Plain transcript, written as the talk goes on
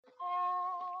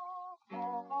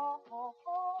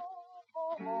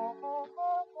So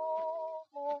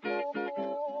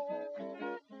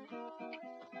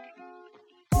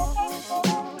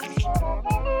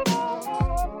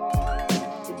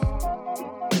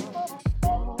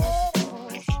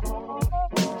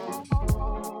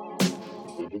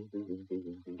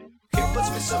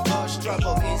much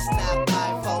trouble, it's not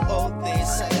my fault. All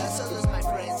this I also lose my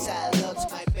friends, I lost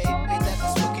my baby that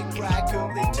was smoking crack.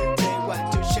 Only today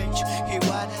want to change. He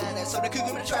wanted it, so they could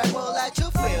give it a try. Well, I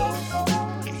to feel.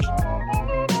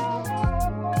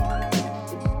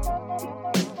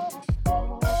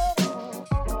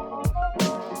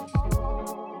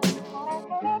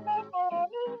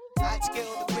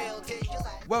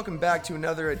 Welcome back to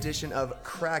another edition of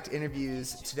Cracked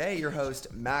Interviews. Today, your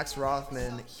host, Max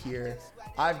Rothman, here.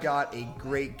 I've got a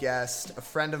great guest, a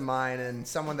friend of mine, and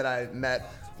someone that I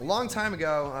met a long time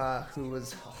ago who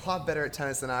was a lot better at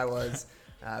tennis than I was.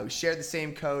 We shared the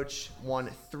same coach, won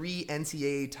 3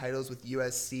 NCAA titles with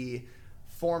USC,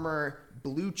 former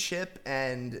blue chip,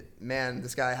 and man,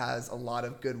 this guy has a lot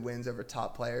of good wins over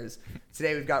top players.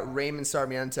 Today we've got Raymond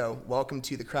Sarmiento. Welcome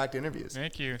to the Cracked Interviews.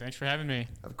 Thank you. Thanks for having me.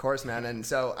 Of course, man. And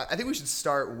so I think we should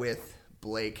start with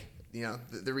Blake, you know,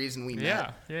 the reason we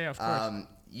met. Yeah, of course.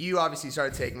 You obviously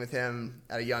started taking with him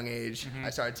at a young age. Mm-hmm. I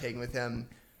started taking with him.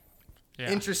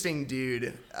 Yeah. Interesting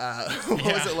dude. What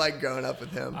was it like growing up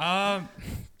with him?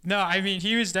 No, I mean,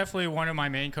 he was definitely one of my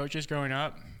main coaches growing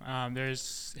up.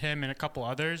 There's him and a couple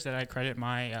others that I credit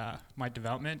my my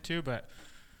development to, but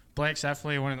Blake's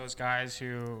definitely one of those guys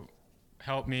who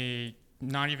helped me,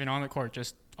 not even on the court,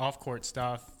 just off court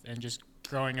stuff, and just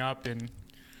growing up and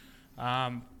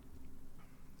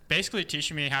basically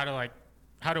teaching me how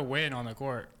to win on the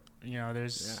court. You know,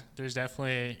 he's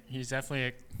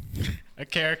definitely a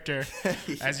character,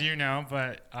 as you know,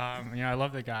 but you know, I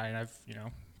love the guy, and I've, you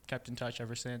know, kept in touch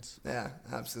ever since. Yeah,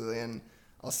 absolutely. And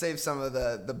I'll save some of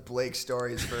the Blake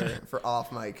stories for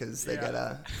off mic because they get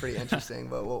pretty interesting,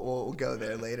 but we'll go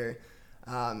there later.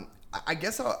 I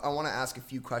guess I want to ask a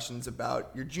few questions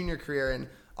about your junior career, and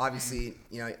obviously,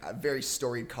 you know, a very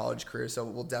storied college career, so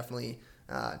we'll definitely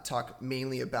talk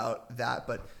mainly about that.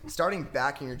 But starting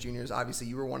back in your juniors, obviously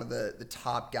you were one of the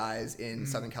top guys in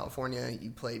Southern California.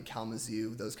 You played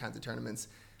Kalamazoo, those kinds of tournaments.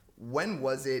 When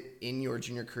was it in your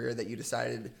junior career that you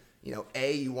decided, you know,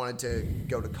 A, you wanted to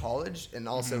go to college, and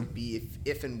also B,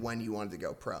 if and when you wanted to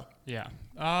go pro? Yeah.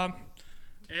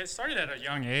 It started at a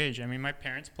young age. I mean, my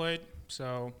parents played,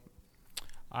 so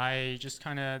I just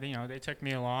kind of, you know, they took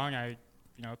me along. I,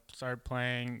 you know, started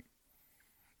playing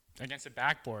against the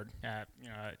backboard at, you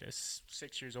know, at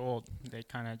 6 years old. They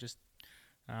kind of just,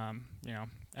 you know,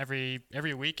 every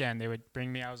weekend they would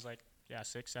bring me. I was like,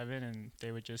 6, 7, and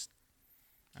they would just,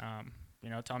 you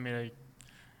know, tell me to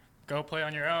go play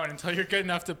on your own until you're good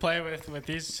enough to play with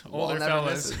these older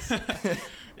fellas.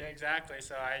 Yeah, exactly.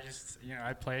 So I just, you know,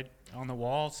 I played on the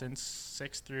wall since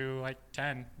 6 through like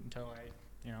 10 until I,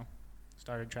 you know,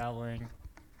 started traveling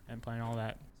and playing all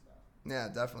that. Yeah,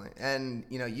 definitely. And,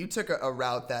 you know, you took a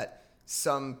route that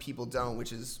some people don't,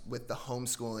 which is with the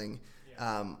homeschooling.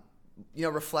 Yeah. You know,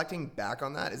 reflecting back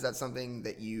on that, is that something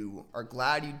that you are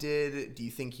glad you did? Do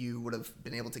you think you would have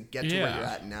been able to get to where you're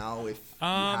at now if you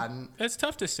hadn't? It's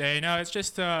tough to say. No, it's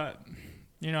just,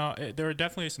 you know, there were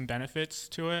definitely some benefits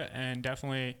to it, and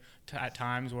definitely at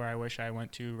times where I wish I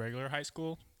went to regular high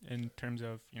school in terms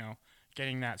of, you know,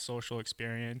 getting that social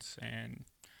experience and,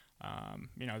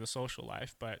 you know, the social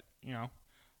life. But, you know,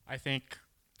 I think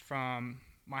from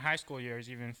my high school years,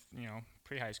 even, you know,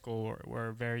 pre-high school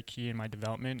were very key in my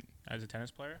development as a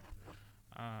tennis player.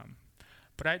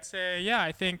 But I'd say, yeah,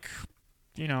 I think,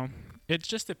 you know, it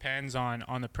just depends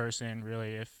on the person,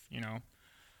 really. If, you know,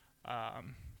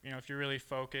 if you're really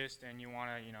focused and you want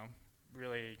to, you know,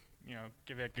 really, you know,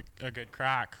 give it a good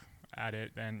crack at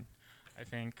it, then I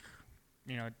think,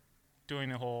 you know, doing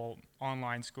the whole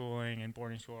online schooling and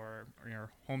boarding school or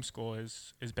your homeschool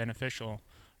is beneficial,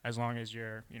 as long as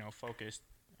you're, you know, focused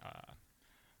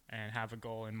and have a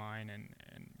goal in mind and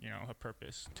you know, a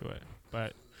purpose to it.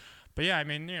 But yeah, I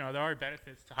mean, you know, there are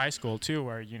benefits to high school too,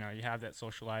 where, you know, you have that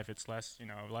social life. It's less, you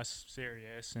know, less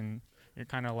serious, and you're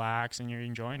kind of lax and you're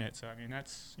enjoying it. So I mean,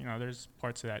 that's, you know, there's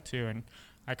parts of that too, and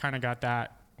I kind of got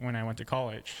that when I went to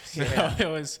college. So it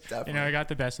was, definitely. You know, I got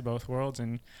the best of both worlds,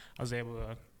 and I was able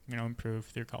to, you know, improve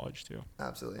through college too.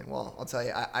 Absolutely. Well, I'll tell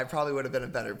you, I probably would have been a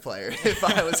better player if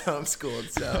I was homeschooled.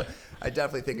 So I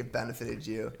definitely think it benefited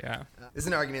you. Yeah. There's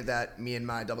an argument that me and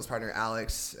my doubles partner,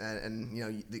 Alex, and you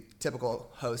know, the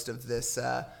typical host of this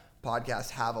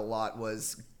podcast have a lot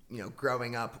was, you know,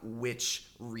 growing up, which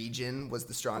region was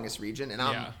the strongest region. And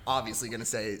I'm obviously going to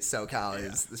say SoCal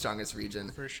is the strongest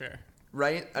region. For sure.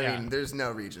 right? I Yeah. mean, there's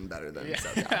no region better than Yeah.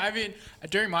 SoCal. I mean,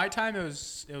 during my time, it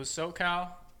was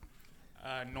SoCal.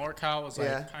 NorCal was like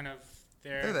Yeah. kind of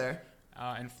there. They're there.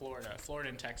 And Florida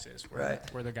and Texas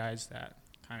were the guys that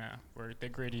kind of were the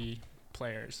gritty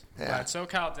players. Yeah. But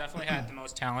SoCal definitely had the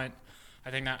most talent.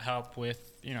 I think that helped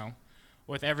with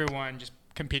with everyone just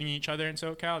competing each other in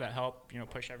SoCal. That helped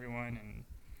push everyone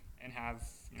and have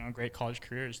great college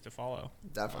careers to follow.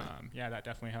 Definitely. Yeah, that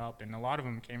definitely helped, and a lot of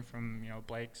them came from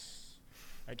Blake's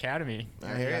academy.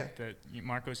 I hear The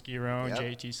Marcos Giron, Yep.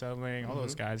 JT Sudling, all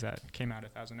those guys that came out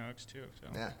of Thousand Oaks too. So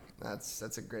Yeah,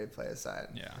 that's a great place. I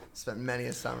Yeah. spent many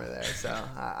a summer there, so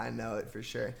I know it for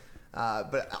sure.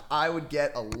 But I would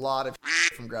get a lot of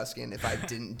from Gruskin if I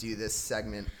didn't do this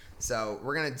segment. So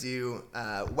we're gonna do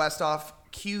Westhoff.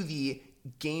 Cue the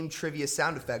game trivia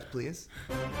sound effect, please.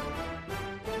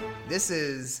 This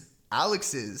is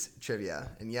Alex's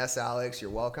trivia, and yes, Alex,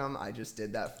 you're welcome. I just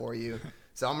did that for you.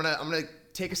 So I'm gonna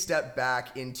take a step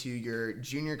back into your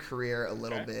junior career a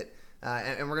little bit,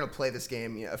 and we're gonna play this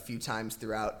game a few times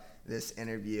throughout this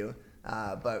interview.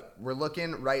 But we're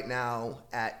looking right now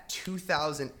at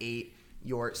 2008,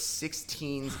 your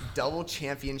 16s double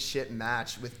championship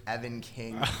match with Evan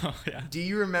King. Oh, yeah. Do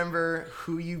you remember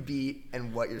who you beat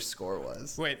and what your score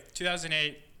was? Wait,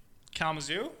 2008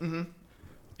 Kalamazoo? Mm-hmm.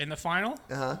 In the final?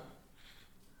 Uh-huh.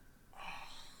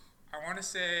 I want to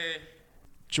say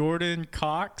Jordan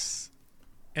Cox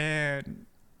and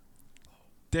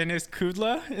Dennis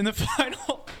Kudla in the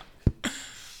final.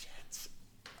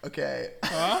 Okay.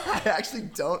 I actually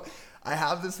don't. I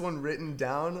have this one written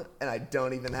down, and I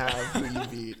don't even have who you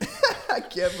beat. I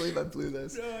can't believe I blew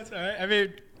this. No, that's all right. I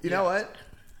mean, You know what?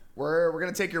 We're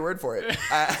gonna take your word for it.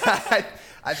 I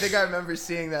think I remember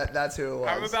seeing that. That's who it was.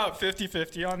 I'm about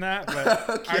 50-50 on that, but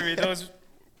Okay. I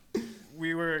mean,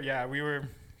 we were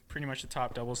pretty much the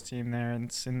top doubles team there in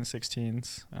the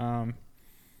 16s. I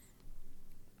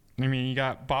mean, you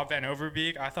got Bob Van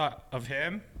Overbeek. I thought of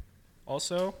him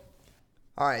also.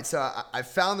 All right, so I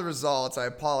found the results. I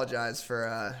apologize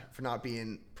for not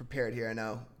being prepared here. I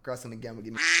know Gruskin again would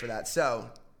give me for that. So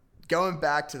going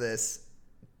back to this,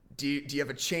 do you have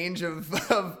a change of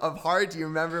heart? Do you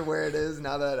remember where it is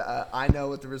now that I know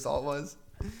what the result was?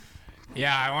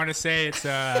 Yeah, I want to say it's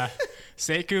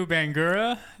Sekou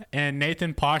Bangura and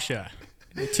Nathan Pasha,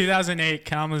 the 2008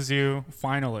 Kalamazoo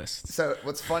finalists. So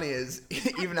what's funny is,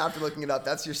 even after looking it up,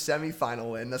 that's your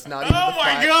semifinal win. That's not even Oh the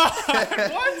my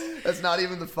God! What? That's not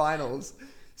even the finals.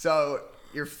 So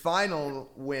your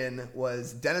final win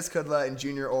was Dennis Kudla and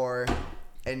Junior Orr.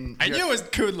 And I knew it was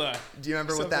Kudla. do you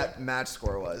remember what that match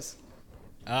score was?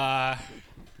 It's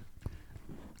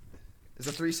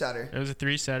a 3-setter. It was a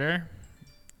 3-setter.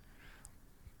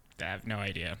 I have no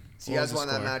idea. So you guys won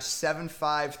that match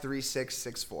 7-5,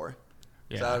 3-6, 6-4.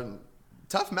 Yeah. So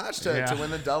tough match to win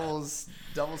the doubles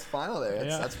final there.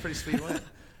 That's a pretty sweet win.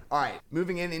 All right,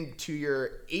 moving into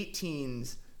your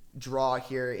 18s draw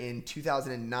here in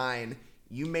 2009,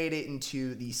 you made it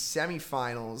into the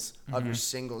semifinals of your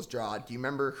singles draw. Do you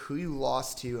remember who you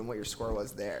lost to and what your score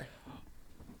was there?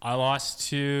 I lost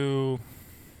to.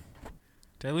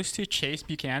 Did I lose to Chase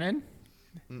Buchanan?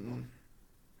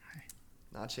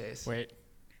 Not Chase. Wait.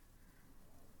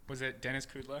 Was it Dennis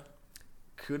Kudla?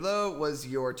 Kudla was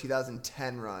your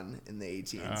 2010 run in the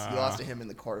 18s. You lost to him in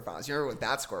the quarterfinals. You remember what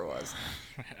that score was?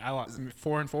 I lost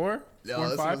 4-4. No, 4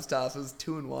 and this 5? was tough. It was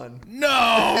 2-1.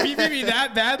 No, he beat me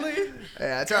that badly.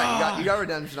 Yeah, that's all right. You got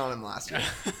redemption on him last year.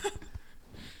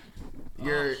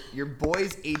 Your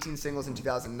boys 18 singles in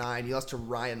 2009. You lost to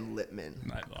Ryan Littman,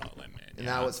 and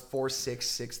that was 4-6,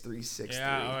 6-3, 6-3.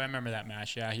 Yeah, I remember that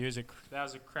match. Yeah, he was a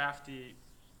crafty.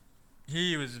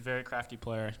 He was a very crafty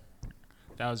player.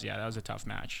 That was a tough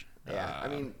match. Yeah, I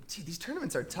mean, these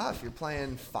tournaments are tough. You're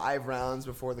playing 5 rounds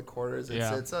before the quarters.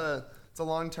 It's a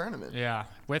long tournament. Yeah,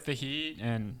 with the heat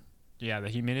and the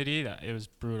humidity, it was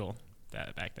brutal.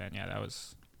 That back then, that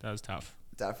was tough.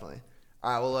 Definitely.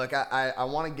 All right. Well, look, I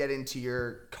want to get into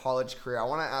your college career. I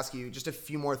want to ask you just a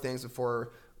few more things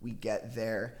before we get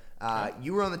there.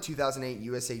 You were on the 2008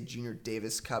 USA Junior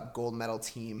Davis Cup gold medal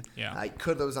team. Yeah.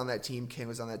 Kudla was on that team. King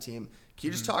was on that team. Can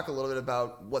you just talk a little bit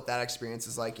about what that experience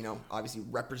is like? Obviously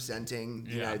representing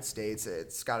the United States.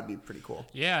 It's got to be pretty cool.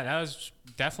 Yeah, that was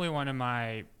definitely one of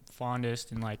my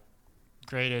fondest and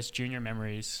greatest junior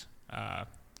memories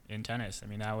in tennis. I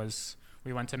mean,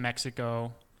 we went to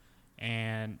Mexico,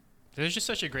 and it was just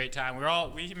such a great time.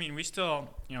 We still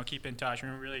keep in touch. We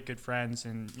were really good friends,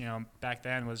 and back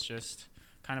then was just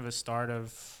kind of a start of.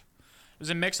 It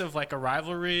was a mix of a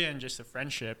rivalry and just a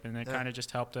friendship, and it kind of just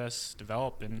helped us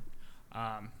develop. And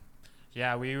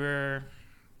it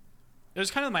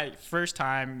was kind of my first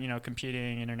time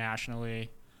competing internationally.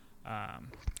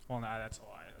 Well, no, that's a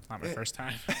lie. That's not my first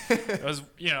time. It was,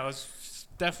 it was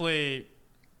definitely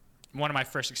one of my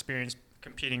first experience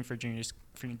competing for Junior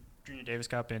Davis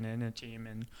Cup and in a team,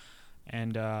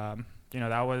 and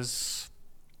that was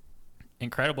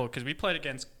incredible because we played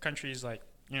against countries like,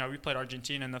 we played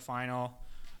Argentina in the final,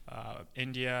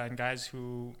 India, and guys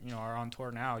who are on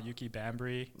tour now, Yuki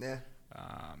Bambry,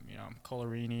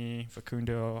 Colarini,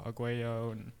 Facundo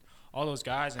Aguayo, and all those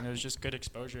guys, and it was just good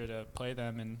exposure to play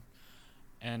them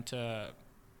and to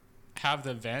have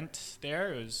the event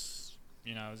there. It was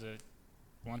it was a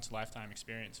once in a lifetime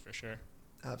experience for sure.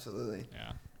 Absolutely.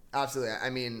 Yeah. Absolutely. I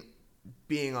mean,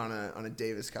 being on a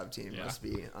Davis Cup team must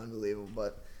be unbelievable.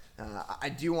 But I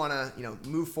do want to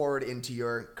move forward into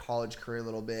your college career a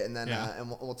little bit, and then and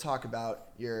we'll talk about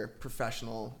your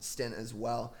professional stint as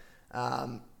well.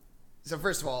 So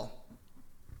first of all,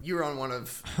 you were on one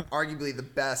of arguably the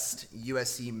best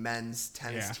USC men's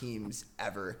tennis teams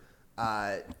ever.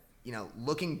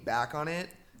 Looking back on it,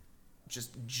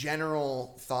 just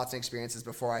general thoughts and experiences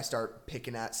before I start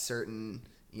picking at certain,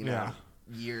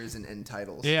 years and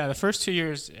titles. Yeah, the first 2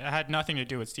 years had nothing to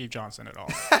do with Steve Johnson at all.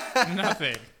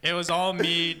 Nothing. It was all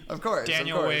me, of course,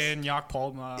 Daniel Wynn, Jaak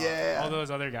Polma, all those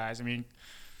other guys. I mean,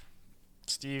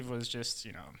 Steve was just,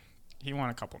 he won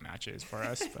a couple matches for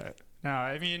us, but no,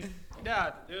 I mean,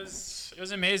 it was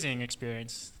an amazing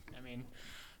experience. I mean,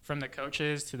 from the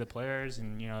coaches to the players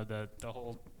and, the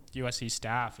whole USC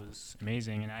staff was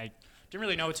amazing, and I didn't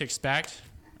really know what to expect.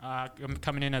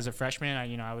 Coming in as a freshman,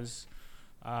 I was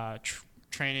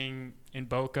training in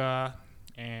Boca,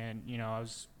 and I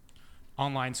was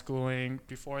online schooling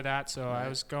before that, so I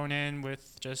was going in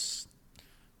with just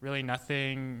really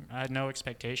nothing. I had no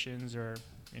expectations or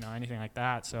anything like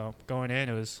that. So going in,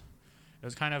 it was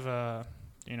kind of a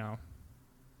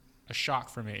shock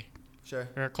for me. Sure.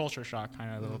 Or a culture shock,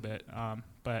 kind of a little bit.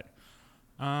 But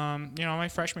my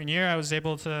freshman year, I was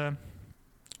able to.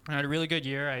 I had a really good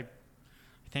year. I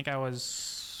think I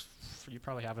was. You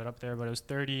probably have it up there, but it was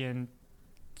 30-2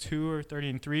 or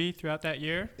 30-3 throughout that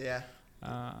year. Yeah.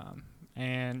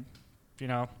 And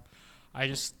I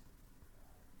just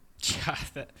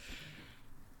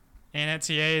and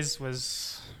NCAAs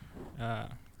was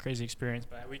crazy experience,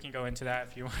 but we can go into that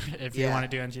if you want to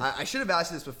do NCAAs. I should have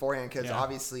asked you this beforehand because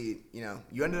obviously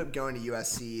you ended up going to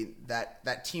USC.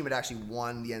 That team had actually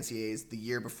won the NCAAs the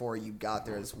year before you got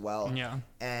there as well. Yeah.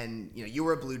 And you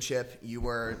were a blue chip. You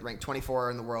were ranked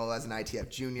 24 in the world as an ITF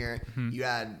junior. Mm-hmm. You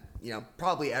had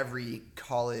probably every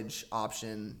college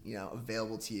option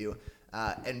available to you.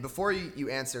 And before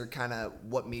you answer kind of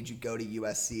what made you go to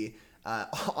USC,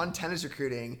 on tennis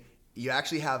recruiting, you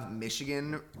actually have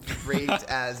Michigan ranked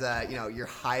as your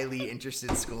highly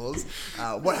interested schools.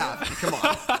 What happened? Come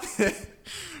on.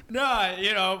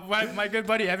 No, my good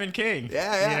buddy Evan King.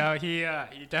 Yeah.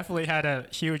 He definitely had a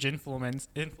huge influence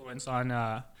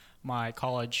on my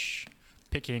college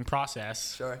picking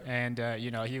process. Sure. And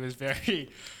he was very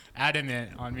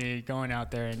adamant on me going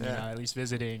out there and at least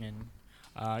visiting, and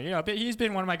but he's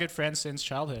been one of my good friends since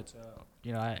childhood. So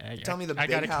tell me the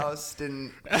big house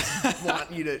didn't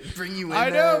want you to bring you in. I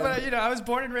know, but I was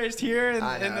born and raised here,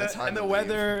 and the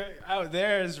weather out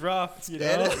there is rough. It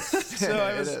is. So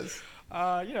it is.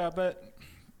 But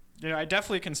I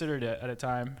definitely considered it at a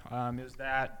time. It was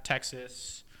that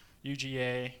Texas,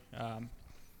 UGA.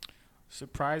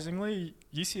 Surprisingly,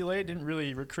 UCLA didn't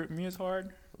really recruit me as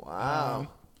hard. Wow.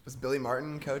 Was Billy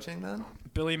Martin coaching then?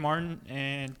 Billy Martin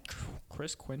and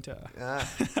Chris Quinta. Yeah.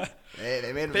 Hey,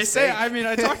 they made a mistake. They say,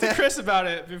 I talked to Chris about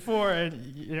it before, and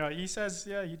he says,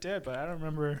 yeah, you did, but I don't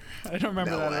remember that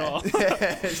at all.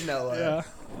 There's no way.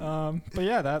 Yeah. But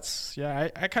yeah,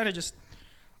 I kind of just,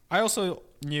 I also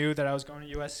knew that I was going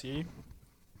to USC,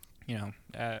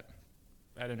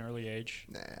 at an early age.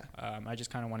 Yeah. I just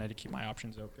kind of wanted to keep my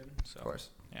options open. So, of course.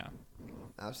 Yeah.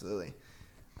 Absolutely.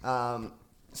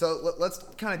 So let's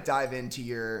kind of dive into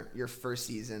your first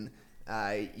season.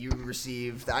 You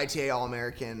received the ITA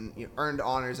All-American. You earned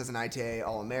honors as an ITA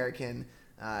All-American.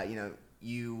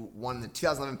 You won the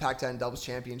 2011 Pac-10 doubles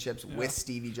championships with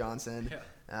Stevie Johnson.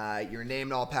 Yeah. You were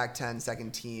named All Pac-10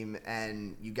 second team,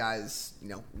 and you guys,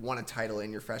 won a title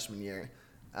in your freshman year.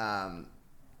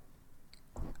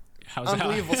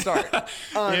 Unbelievable start.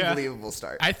 Unbelievable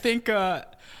start. I think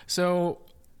so.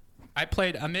 I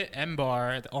played Amit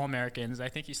Embar at the All-Americans. I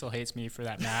think he still hates me for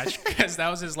that match because that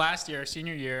was his last year,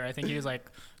 senior year. I think he was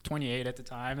like 28 at the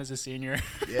time as a senior.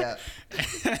 Yeah.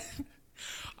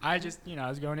 I just, I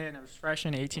was going in. I was fresh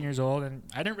and 18 years old, and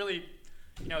I didn't really,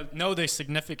 know the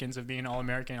significance of being an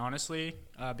All-American, honestly,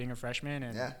 being a freshman.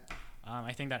 And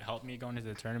I think that helped me going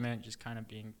into the tournament, just kind of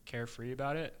being carefree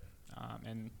about it.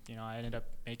 And, I ended up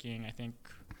making, I think,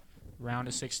 round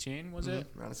of 16, was it?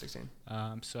 Round of 16.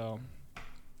 So,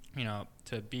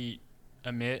 to beat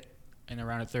Amit in the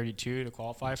round of 32 to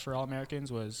qualify for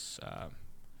All-Americans was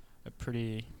a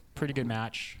pretty good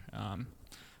match.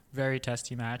 Very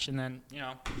testy match. And then,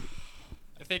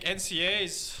 I think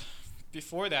NCAAs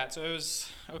before that. So it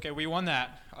was, okay, we won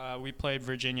that. We played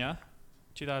Virginia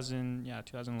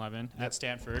 2011 at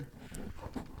Stanford.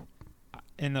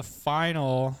 In the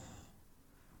final,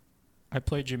 I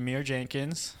played Jameer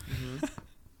Jenkins.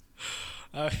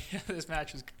 This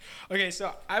match was okay.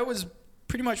 So I was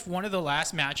pretty much one of the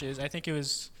last matches. I think it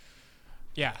was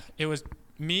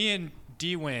me and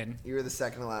D-Win. You were the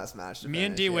second to last match. Me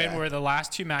and D-Win were the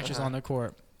last two matches on the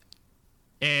court,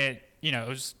 and it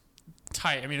was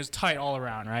tight. I mean, it was tight all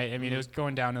around, right? I mean, it was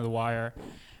going down to the wire,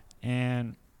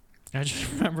 and I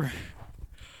just remember,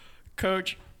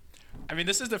 Coach. I mean,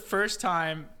 this is the first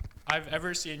time I've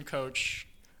ever seen Coach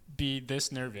be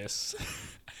this nervous.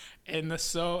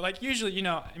 Usually,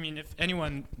 I mean, if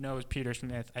anyone knows Peter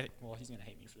Smith, he's going to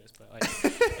hate me for this, but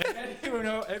if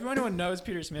everyone knows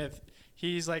Peter Smith,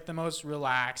 he's like the most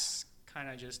relaxed, kind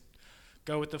of just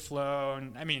go with the flow.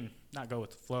 And I mean, not go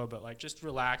with the flow, but like just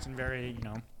relaxed and very,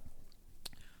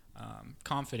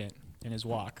 confident in his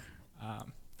walk.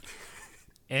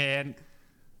 And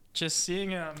just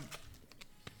seeing him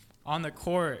on the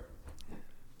court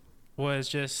was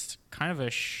just kind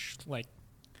of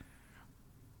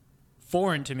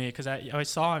foreign to me, because I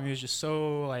saw him. He was just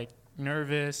so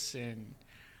nervous, and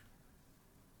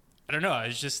I don't know.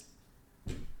 It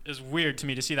was weird to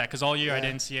me to see that, because all year I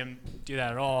didn't see him do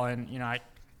that at all. And it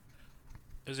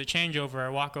was a changeover. I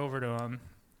walk over to him,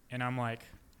 and I'm like,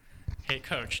 "Hey,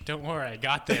 Coach, don't worry, I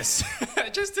got this."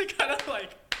 Just to kind of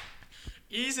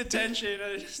ease attention.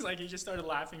 He just started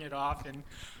laughing it off, and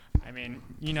I mean,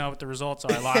 what the results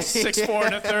are. I lost 6-4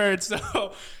 in a third,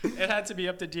 so it had to be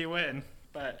up to D-Win.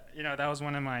 But, that was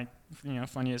one of my,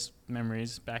 funniest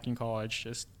memories back in college,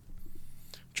 just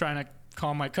trying to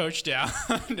calm my coach down,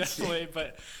 definitely.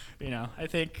 But, I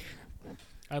think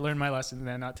I learned my lesson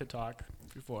then not to talk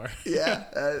before. Yeah,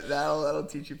 that'll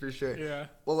teach you for sure. Yeah.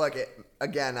 Well, look,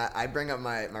 again, I bring up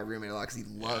my roommate a lot because he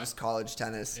loves college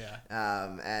tennis.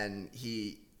 Yeah. And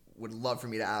he would love for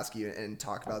me to ask you and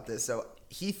talk about this. So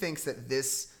he thinks that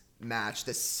this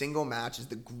single match, is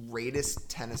the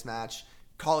greatest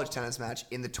college tennis match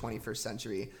in the 21st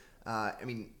century. I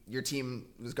mean, your team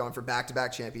was going for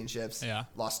back-to-back championships. Yeah.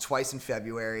 Lost twice in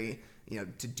February,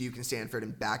 to Duke and Stanford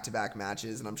in back-to-back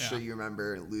matches, and I'm sure you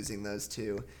remember losing those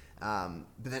too. But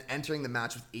then entering the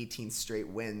match with 18 straight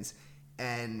wins.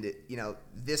 And,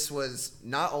 this was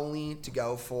not only to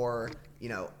go for,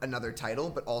 another title,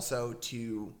 but also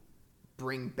to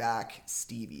bring back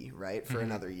Stevie, right, for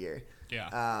another year.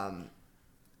 Yeah.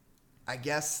 I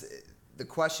guess the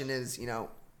question is,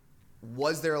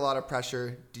 was there a lot of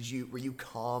pressure? Were you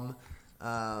calm?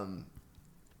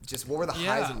 Just what were the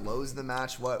highs and lows of the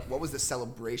match? What was the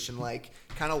celebration like?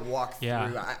 Kind of walk through.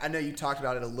 I know you talked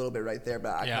about it a little bit right there,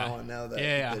 but I kind of want to know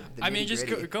the I mean, just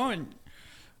going.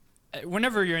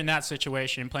 Whenever you're in that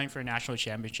situation, playing for a national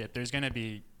championship, there's going to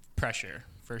be pressure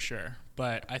for sure.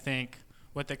 But I think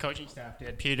what the coaching staff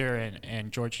did, Peter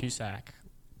and George Husak,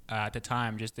 at the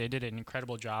time, they did an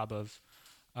incredible job of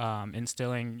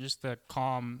instilling just the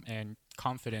calm and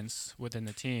confidence within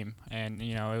the team. And,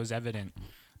 it was evident.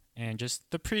 And just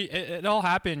it all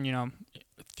happened,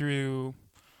 through,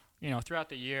 throughout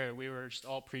the year. We were just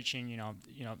all preaching,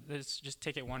 let's just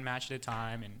take it one match at a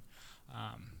time and,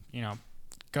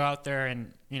 go out there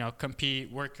and, compete,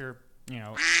 work your,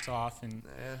 ass off. And,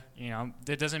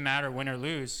 it doesn't matter win or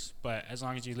lose, but as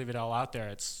long as you leave it all out there,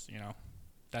 it's,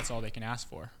 that's all they can ask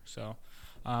for. So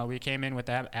we came in with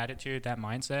that attitude, that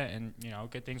mindset, and,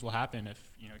 good things will happen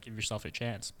if, give yourself a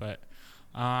chance. But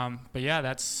yeah,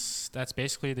 that's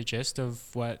basically the gist of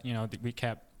what, we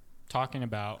kept talking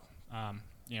about,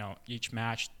 each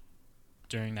match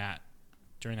during that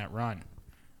run.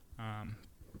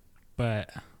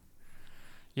 But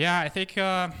yeah, I think,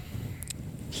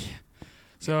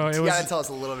 so it was. You gotta tell us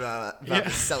a little bit about the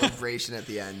celebration at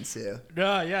the end too.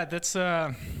 No, yeah, that's,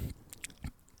 so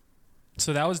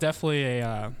that was definitely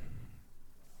a,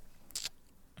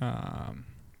 well,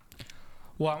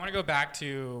 I want to go back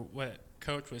to what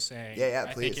Coach was saying. Yeah,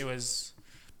 I please. think it was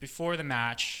before the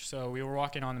match. So we were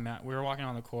walking on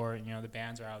the court. The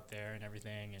bands are out there and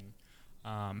everything,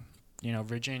 and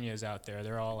Virginia's out there.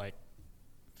 They're all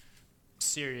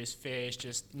serious face,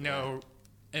 just no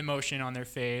emotion on their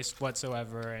face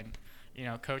whatsoever. And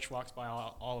Coach walks by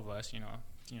all of us,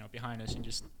 behind us, and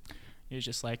he's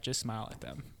just just smile at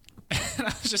them. And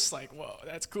I was just like, whoa,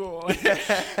 that's cool.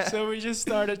 So we just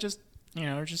started just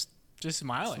just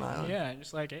smiling. Smiling. Yeah,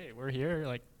 just like, hey, we're here.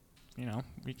 Like, you know,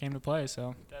 we came to play.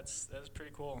 So that's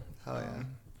pretty cool. Hell yeah.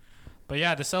 But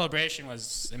yeah, the celebration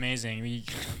was amazing.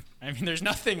 I mean, there's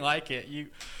nothing like it.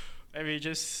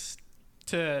 Just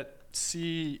to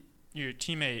see your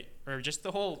teammate or just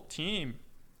the whole team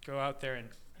go out there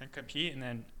and compete, and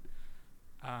then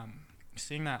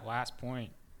seeing that last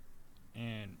point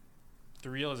and the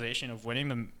realization of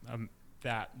winning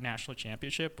that national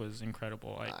championship was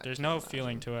incredible. Like, there's no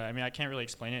feeling to it. I mean, I can't really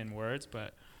explain it in words,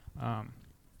 but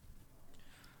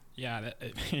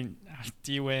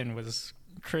D-Win was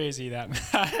crazy that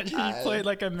match. He played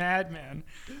like a madman,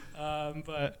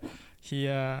 but he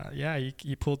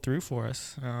pulled through for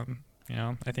us. You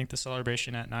know, I think the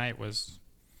celebration at night was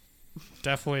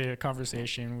definitely a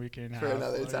conversation we can for have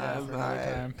another time. for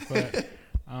another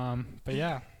time. But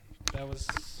yeah, that was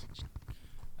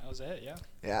it. Yeah.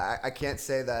 Yeah, I can't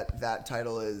say that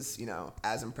title is, you know,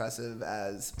 as impressive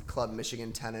as Club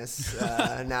Michigan Tennis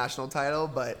national title,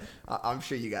 but I'm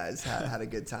sure you guys had a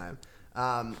good time.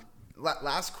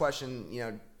 Last question, you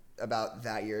know, about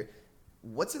that year.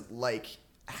 What's it like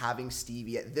having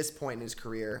Stevie at this point in his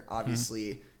career?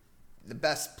 Obviously, the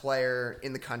best player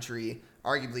in the country,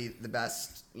 arguably the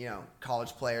best, you know, college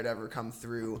player to ever come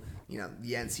through, you know,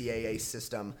 the NCAA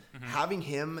system. Having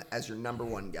him as your number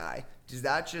one guy, does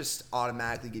that just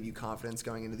automatically give you confidence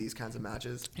going into these kinds of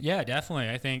matches? Yeah,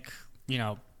 definitely. I think, you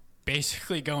know,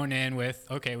 basically going in with,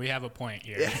 okay, we have a point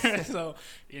here. Yeah. So,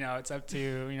 you know, it's up to,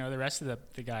 you know, the rest of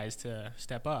the guys to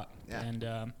step up. Yeah.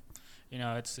 And, you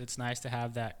know, it's nice to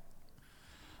have that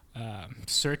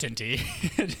certainty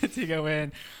to go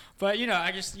in. But, you know,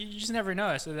 you just never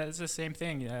know. So that's the same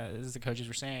thing as the coaches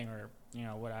were saying, or, you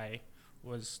know, what I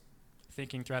was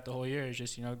thinking throughout the whole year is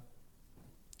just, you know,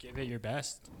 give it your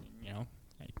best. You know,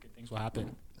 good things will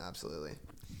happen. Absolutely.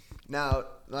 Now,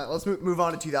 let's move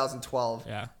on to 2012.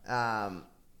 Yeah.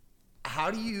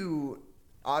 How do you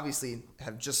obviously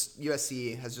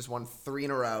USC has just won 3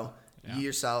 in a row. Yeah. You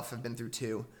yourself have been through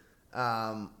 2.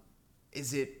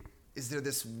 Is there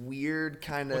this weird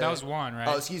kind of... Well, that was 1, right?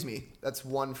 Oh, excuse me. That's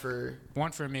 1 for...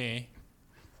 1 for me.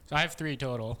 So I have 3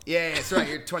 total. Yeah, that's right.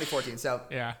 You're 2014. So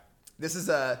Yeah. this is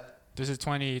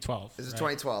 2012. This is right?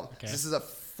 2012. Okay. This is a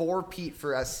 4-peat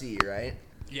for SC, right?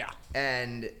 Yeah.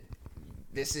 And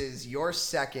this is your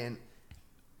second.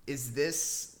 Is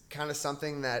this kind of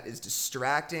something that is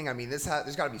distracting? I mean, there's got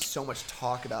to be so much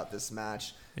talk about this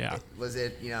match. Yeah. Was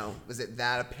it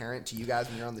that apparent to you guys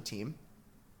when you're on the team?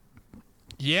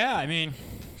 Yeah, I mean,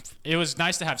 it was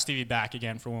nice to have Stevie back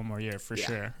again for one more year, for Yeah.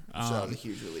 sure. So that was a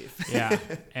huge relief. Yeah,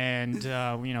 and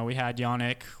you know, we had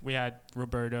Yannick, we had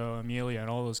Roberto, Amelia, and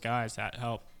all those guys that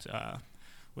helped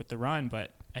with the run.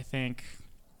 But I think,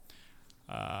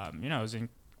 you know, it was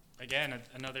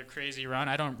another crazy run.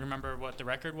 I don't remember what the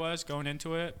record was going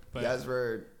into it, but You guys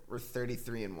were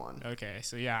 33-1. okay,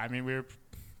 so yeah, I mean, we were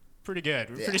pretty good.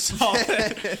 We were Yeah. pretty solid.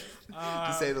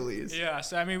 To say the least. Yeah,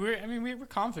 so we were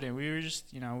confident. We were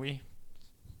just, you know, we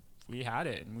had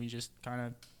it, and we just kind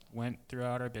of went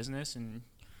throughout our business and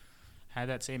had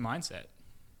that same mindset.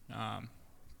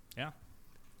 Yeah.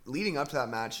 Leading up to that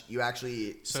match, you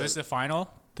actually... So this is the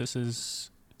final.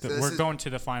 We're going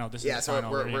to the final. This Yeah, is the so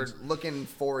final. we're looking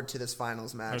forward to this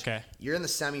finals match. Okay. You're in the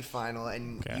semifinal,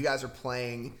 and Okay. you guys are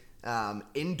playing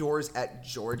indoors at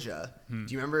Georgia. Do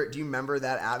you remember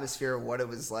that atmosphere? What it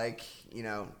was like? You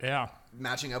know, Yeah.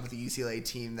 matching up with the UCLA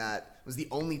team that was the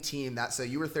only team that. So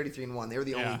you were 33-1. They were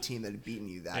the Yeah. only team that had beaten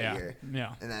you that Yeah. year.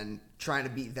 Yeah. And then trying to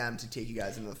beat them to take you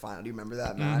guys into the final. Do you remember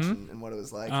that match and what it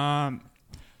was like?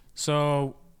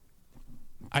 So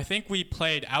I think we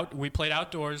played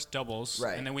outdoors doubles,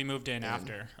 Right. and then we moved in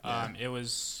after. yeah. It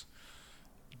was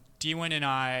D-Win and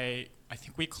I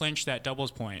think we clinched that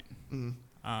doubles point.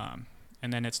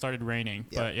 And then it started raining.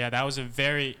 Yep. But yeah, that was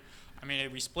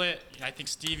we split. I think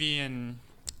Stevie and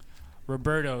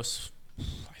Roberto's,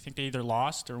 I think they either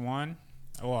lost or won.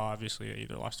 Well, obviously they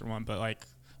either lost or won, but like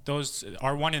those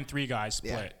are 1 and 3 guys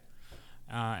split.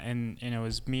 And it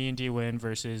was me and D-Win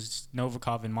versus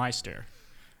Novikov and Meister.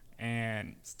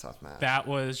 And It's a tough match. that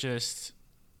was just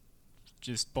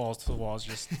balls to the walls,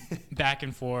 just back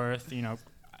and forth. You know,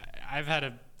 I've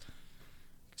had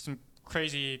some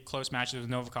crazy close matches with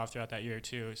Novikov throughout that year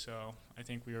too. So I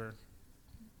think we were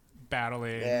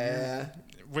battling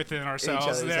within ourselves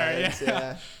Each other's there. heads, Yeah.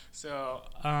 yeah. So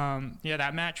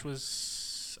that match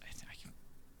was I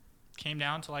came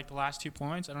down to like the last 2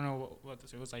 points. I don't know what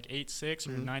it was, like 8-6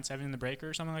 or 9-7 in the breaker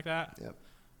or something like that. Yep.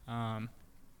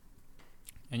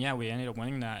 And yeah, we ended up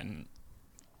winning that, and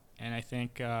I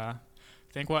think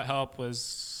what helped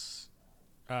was,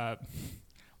 well,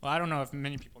 I don't know if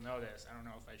many people know this. I don't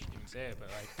know if I should even say it, but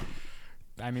like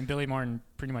I mean, Billy Martin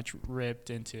pretty much ripped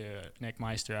into Nick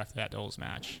Meister after that doubles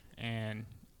match, and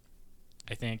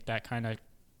I think that kind of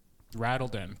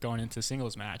rattled him going into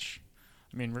singles match.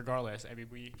 I mean, regardless, I mean,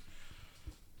 we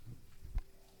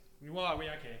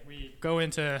go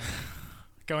into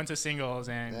singles,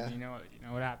 and you know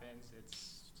what happens.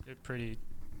 It's a pretty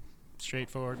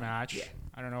straightforward match. Yeah.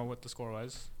 I don't know what the score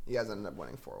was. You guys ended up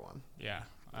winning 4-1. Yeah.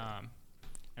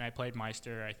 And I played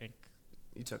Meister, I think.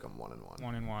 You took him 1-1.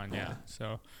 1-1, yeah.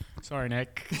 So, sorry,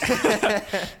 Nick.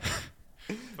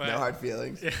 But, no hard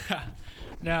feelings. Yeah.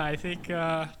 No, I think.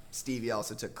 Stevie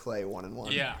also took Clay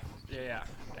 1-1. Yeah.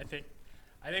 I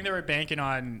think they were banking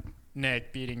on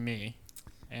Nick beating me,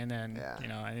 and then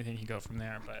anything can go from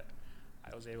there. But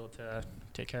I was able to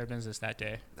take care of business that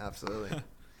day. Absolutely.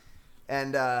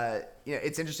 And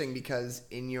it's interesting because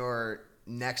in your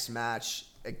next match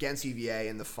against UVA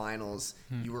in the finals,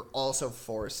 you were also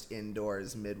forced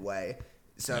indoors midway.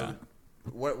 So,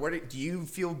 what do you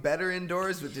feel better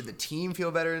indoors? Did the team feel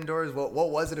better indoors?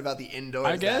 What was it about the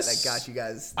indoors that got you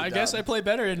guys? I guess I play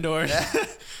better indoors.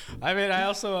 I mean, I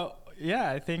also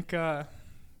I think. You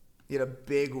had a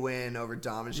big win over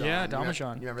Damajan. Yeah,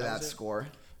 Damajan. You remember that score?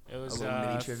 It was a little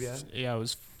mini trivia. Yeah, it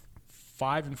was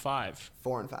 5-5.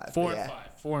 4-5. 4-5.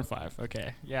 4-5.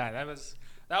 Okay. Yeah, that was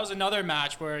another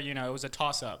match where it was a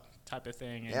toss-up type of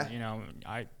thing,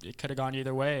 and it could have gone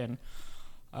either way, and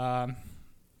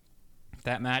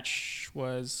that match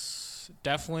was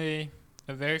definitely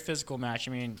a very physical match.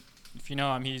 I mean, if you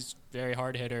know him, he's very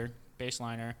hard hitter,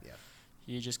 baseliner. Yeah.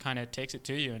 He just kind of takes it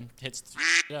to you and hits the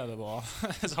shit out of the ball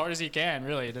as hard as he can.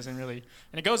 Really, it doesn't really,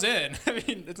 and it goes in. I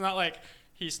mean, it's not like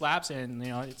he slaps in.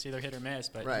 It's either hit or miss.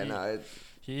 But right, it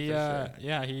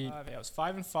was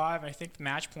 5-5. And I think the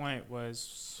match point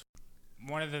was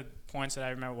one of the points that I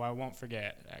remember. Well, I won't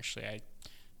forget. Actually,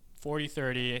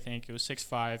 40-30. I think it was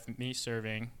 6-5. Me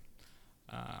serving.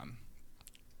 I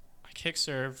kick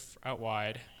serve out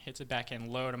wide, hits it back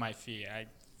in low to my feet. I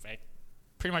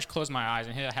pretty much closed my eyes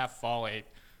and hit a half volley,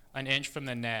 an inch from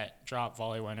the net, drop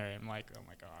volley winner. And I'm like, oh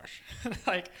my gosh.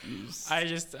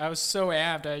 I was so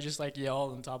amped. I just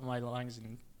yelled on top of my lungs,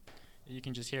 and you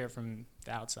can just hear it from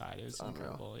the outside. It was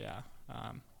incredible. Yeah.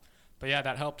 But yeah,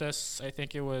 that helped us. I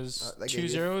think it was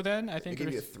 2-0 then. I think it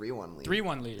gave you a 3-1 lead.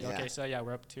 3-1 lead. Yeah. Okay, so yeah,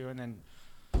 we're up 2, and then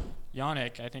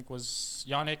Yannick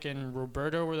and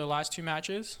Roberto were the last 2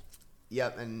 matches.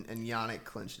 Yep, and Yannick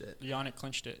clinched it.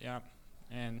 Yeah,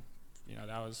 and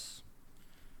that was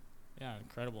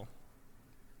incredible.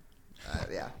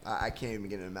 I can't even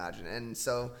begin to imagine. And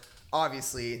so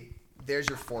obviously there's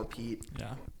your 4-peat.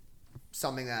 Yeah.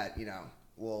 Something that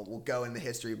will go in the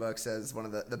history books as one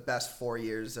of the best 4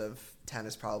 years of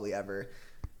tennis probably ever.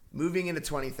 Moving into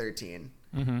 2013.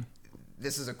 Mm-hmm.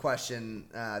 This is a question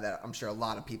that I'm sure a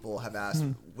lot of people have asked.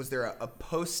 Was there a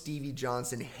post Stevie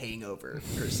Johnson hangover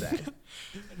per se?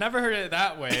 Never heard it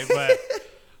that way, but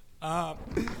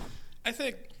I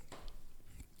think.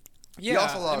 Yeah, you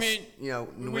also lost,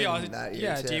 Nguyen that year.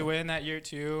 Yeah, too. D-Win that year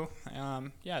too.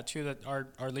 Two that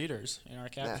our leaders and our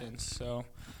captains. Yeah. So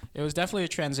it was definitely a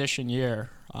transition year.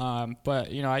 But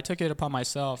I took it upon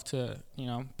myself to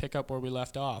pick up where we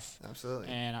left off. Absolutely.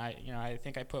 And I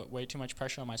think I put way too much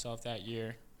pressure on myself that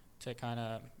year to kind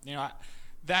of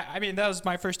that was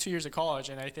my first 2 years of college,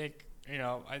 and I think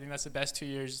that's the best 2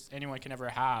 years anyone can ever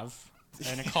have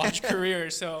in a college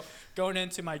career. So going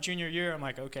into my junior year, I'm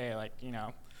like, okay, I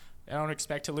don't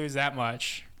expect to lose that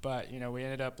much, but we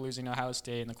ended up losing Ohio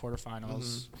State in the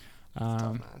quarterfinals.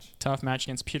 Tough match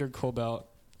against Peter Colbelt.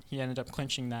 He ended up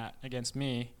clinching that against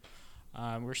me.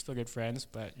 We're still good friends,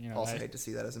 but also hate to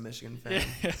see that as a Michigan fan.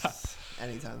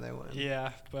 Anytime they win.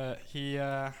 Yeah, but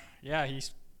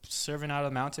he's serving out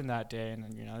of the mountain that day, and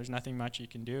there's nothing much he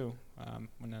can do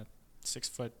when a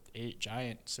 6'8"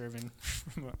 giant serving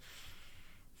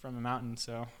from a mountain.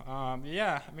 So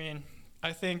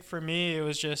I think for me it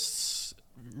was just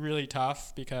really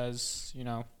tough because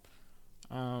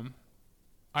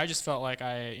I just felt like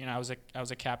I was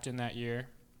a captain that year,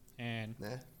 and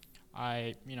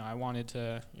I wanted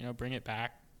to bring it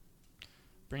back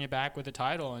with the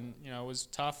title, and it was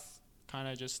tough kind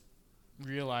of just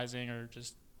realizing or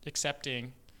just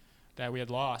accepting that we had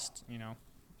lost,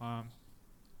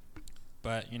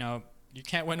 but you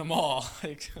can't win them all.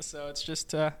 So it's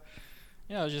just it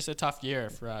was just a tough year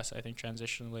for us, I think,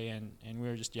 transitionally, and we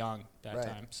were just young that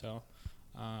time. So,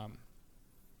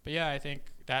 but yeah, I think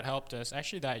that helped us.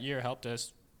 Actually, that year helped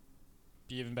us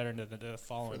be even better into the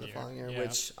following year. Yeah.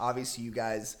 Which obviously you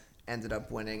guys ended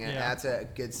up winning, and that's a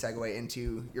good segue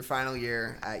into your final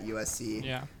year at USC.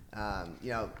 Yeah.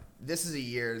 This is a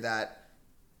year that,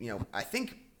 I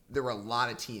think there were a lot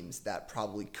of teams that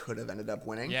probably could have ended up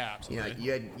winning. Yeah, absolutely. You know,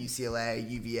 you had UCLA,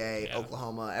 UVA, Yeah.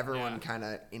 Oklahoma, everyone Yeah. kind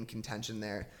of in contention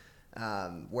there.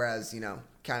 Whereas, you know,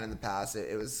 kind of in the past,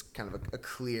 it was kind of a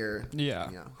clear, Yeah.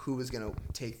 you know, who was going to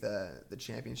take the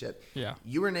championship. Yeah.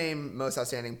 You were named most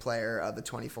outstanding player of the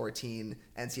 2014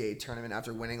 NCAA tournament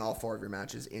after winning all 4 of your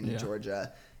matches in Yeah.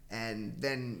 Georgia. And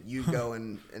then you go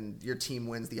and your team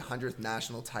wins the 100th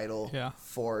national title Yeah.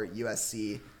 for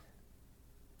USC.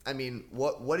 I mean,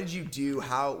 what did you do?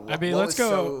 How? I mean, what let's was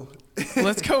go. so-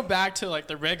 Let's go back to like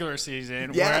the regular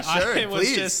season Yeah, where sure, I was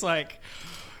please. just like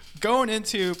going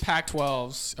into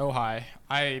Pac-12's Ojai.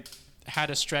 I had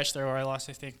a stretch there where I lost,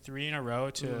 I think, 3 in a row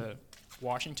to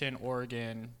Washington,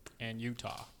 Oregon, and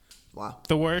Utah. Wow.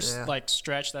 The worst Yeah. like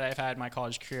stretch that I've had in my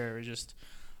college career. It was just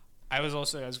I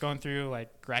was going through like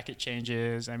racket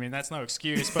changes. I mean, that's no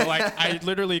excuse, but like I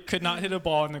literally could not hit a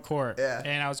ball in the court. Yeah.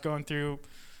 And I was going through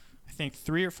I think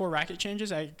 3 or 4 racket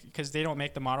changes because they don't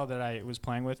make the model that I was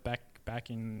playing with back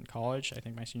in college. I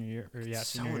think my senior year It's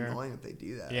so senior year. annoying that they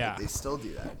do that. Yeah. Like, they still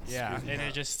do that. It Yeah, screws me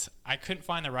and up. I couldn't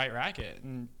find the right racket,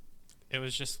 and it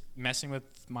was just messing with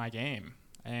my game.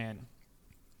 And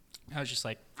I was just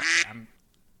like, I'm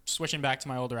switching back to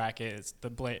my older racket. It's the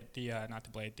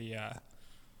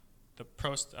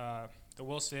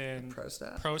Wilson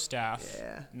Pro Staff?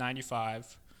 Yeah.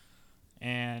 95,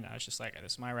 and I was just like,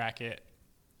 this is my racket.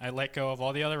 I let go of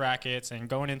all the other rackets and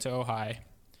going into Ojai,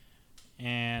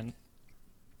 and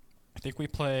I think we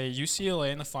play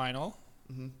UCLA in the final.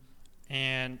 Mm-hmm.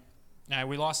 And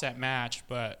we lost that match,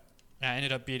 but I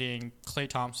ended up beating Klay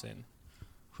Thompson,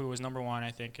 who was number 1,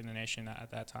 I think, in the nation at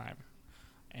that time.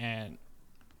 And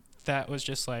that was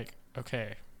just like,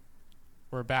 okay,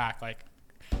 we're back. Like,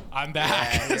 I'm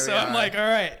back. Yeah, here So we I'm are. like, all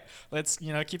right, let's,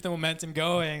 keep the momentum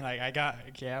going. Like,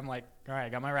 I'm like, all right, I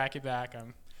got my racket back.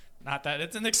 I'm not that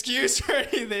it's an excuse or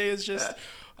anything. It's just,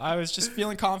 I was just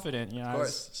feeling confident, Of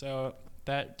course. So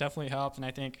that definitely helped. And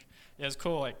I think it was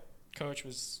cool. Like, coach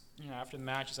was, after the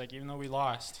match, he's like, even though we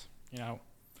lost,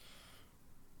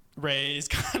 Ray's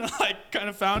kind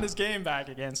of found his game back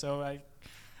again. So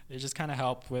it just kind of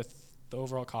helped with the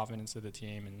overall confidence of the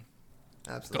team and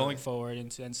Absolutely. going forward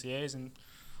into NCAAs. And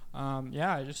I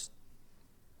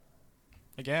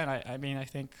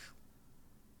think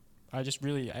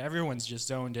everyone's just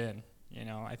zoned in.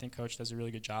 I think coach does a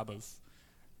really good job of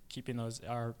keeping us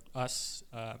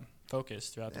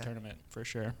focused throughout the tournament for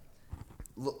sure.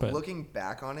 But- Looking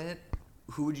back on it,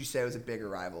 who would you say was a bigger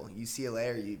rival,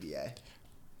 UCLA or UVA?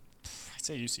 I'd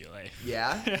say UCLA.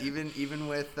 Yeah, even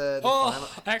with the Oh, final.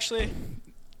 actually, no.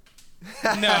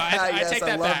 I Yes, take I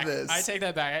that love back. this. I take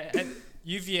that back.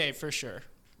 UVA for sure.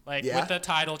 Like Yeah? with the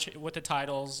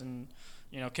titles and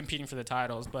competing for the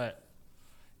titles, but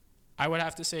I would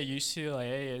have to say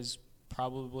UCLA is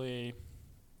probably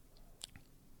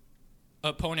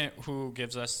opponent who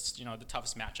gives us the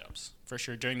toughest matchups for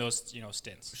sure during those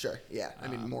stints. Sure. Yeah. I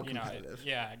mean, more You know, competitive.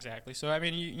 yeah, exactly. So I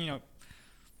mean,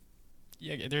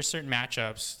 there's certain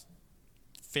matchups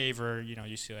favor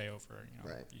UCLA over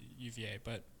Right. UVA,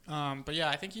 but yeah,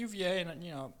 I think UVA and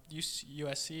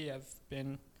USC have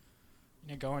been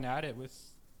going at it with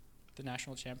the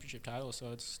national championship title,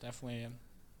 so it's definitely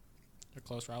a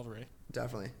close rivalry.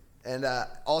 Definitely. And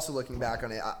also looking back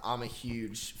on it, I'm a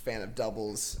huge fan of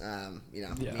doubles. Yeah.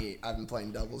 Me, I've been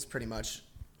playing doubles pretty much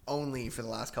only for the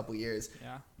last couple years.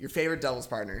 Yeah. Your favorite doubles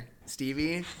partner,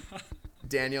 Stevie,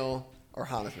 Daniel, or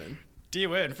Hannafman?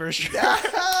 D-Win for sure.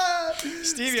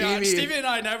 Stevie and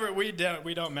I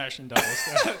we don't mesh in doubles.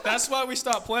 That's why we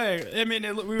stopped playing. I mean,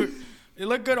 it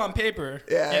looked good on paper.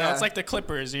 Yeah. It's like the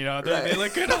Clippers. They Right.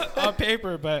 look good on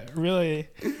paper, but really,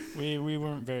 we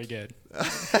weren't very good.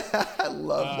 I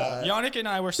love that. Yannick and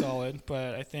I were solid,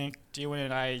 but I think D-Win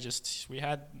and I we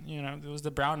had it was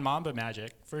the Brown Mamba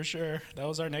magic for sure. That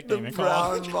was our nickname The in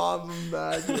college. Brown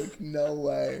Mamba magic. No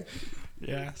way.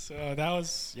 Yeah, so that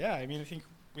was I mean, I think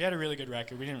we had a really good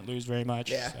record. We didn't lose very much,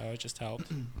 Yeah. so it just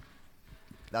helped.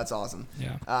 That's awesome.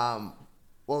 Yeah.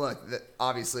 Well, look,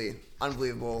 obviously,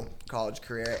 unbelievable college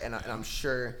career, and I'm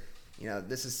sure,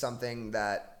 this is something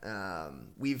that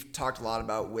we've talked a lot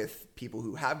about with people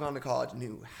who have gone to college and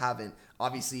who haven't.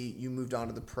 Obviously, you moved on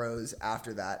to the pros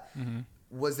after that. Mm-hmm.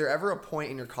 Was there ever a point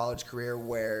in your college career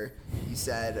where you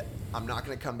said, I'm not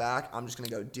going to come back, I'm just going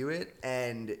to go do it?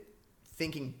 And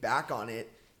thinking back on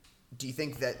it, do you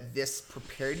think that this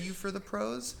prepared you for the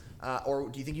pros? Or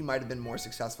do you think you might have been more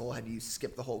successful had you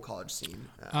skipped the whole college scene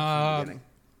from the beginning?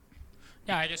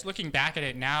 Yeah, just looking back at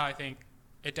it now, I think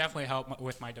it definitely helped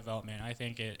with my development. I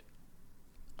think it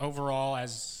overall,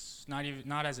 as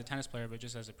not as a tennis player, but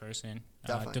just as a person,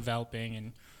 Definitely. developing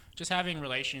and just having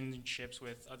relationships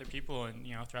with other people and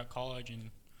throughout college and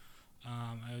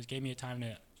gave me a time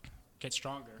to get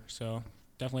stronger. So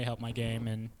definitely helped my game.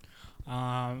 And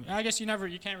I guess you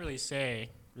can't really say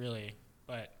really,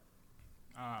 but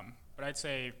I'd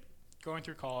say going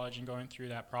through college and going through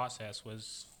that process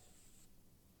was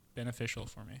beneficial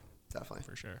for me. Definitely.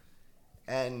 For sure.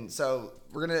 And so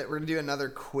we're gonna do another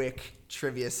quick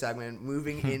trivia segment,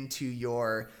 moving into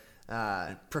your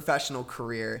professional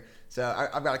career. So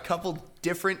I've got a couple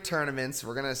different tournaments.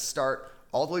 We're gonna start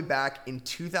all the way back in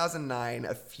 2009,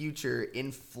 a future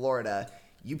in Florida.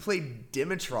 You played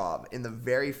Dimitrov in the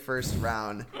very first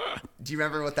round. Do you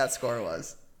remember what that score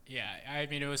was? Yeah, I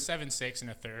mean, it was 7-6 in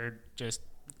the third, just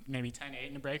maybe 10-8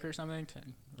 in the break or something.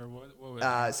 Or what was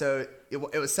it? So it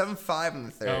was 7-5 in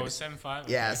the third. Oh, it was 7-5?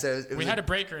 Okay. Yeah, so we had a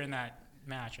breaker in that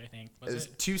match, I think. It was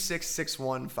 2-6,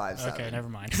 6-1, 5-7. Okay, never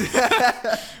mind.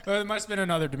 Well, it must have been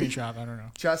another Dimitrov. I don't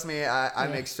know. Trust me, I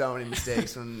make so many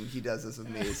mistakes when he does this with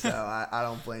me, so I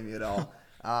don't blame you at all.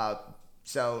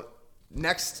 So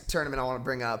next tournament I want to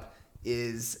bring up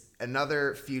is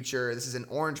another future. This is in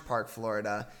Orange Park,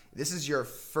 Florida. This is your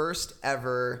first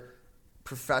ever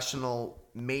professional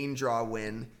main draw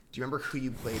win. Do you remember who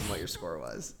you played and what your score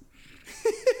was?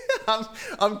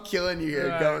 I'm killing you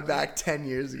here, going back 10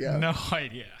 years ago. No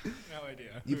idea.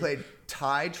 You played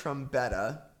Ty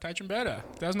Trombetta. Ty Trombetta.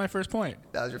 That was my first point.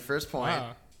 That was your first point.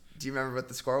 Wow. Do you remember what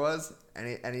the score was?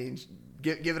 Any?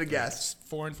 Give it a guess.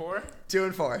 4-4.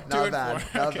 2-4. Not bad.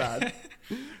 4. Not Okay. bad.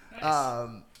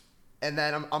 Nice. And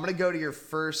then I'm gonna go to your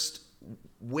first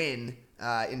win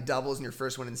in doubles and your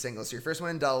first win in singles. So your first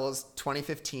win in doubles,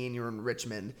 2015. You were in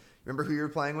Richmond. Remember who you were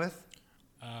playing with?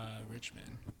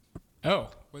 Richmond.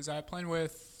 Oh, was I playing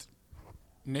with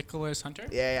Nicholas Hunter?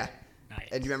 Yeah. Nice.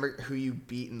 And do you remember who you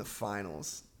beat in the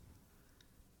finals?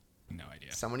 No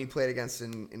idea. Someone you played against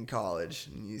in college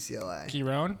in UCLA.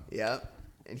 Giron? Yep.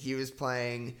 And he was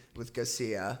playing with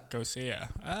Garcia. Garcia.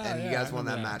 And you guys won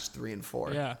that match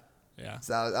 3-4. Yeah.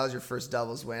 So that was your first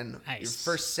doubles win. Nice. Your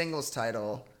first singles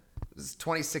title was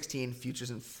 2016 Futures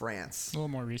in France. A little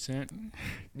more recent.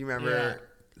 You remember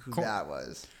who that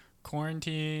was?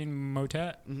 Quarantine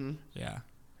Motet? Mm-hmm. Yeah. I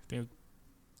think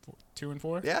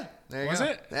 2-4? Yeah. There you Was go.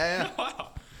 it? Yeah.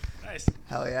 Wow. Nice.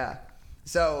 Hell yeah.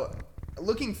 So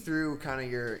looking through kind of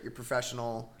your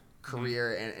professional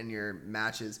career and your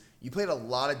matches, you played a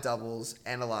lot of doubles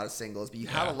and a lot of singles, but you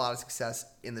had a lot of success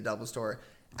in the doubles tour.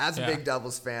 As a big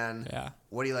doubles fan,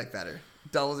 what do you like better?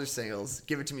 Doubles or singles?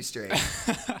 Give it to me straight.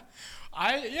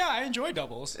 I enjoy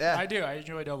doubles. Yeah. I do. I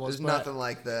enjoy doubles. There's nothing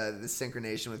like the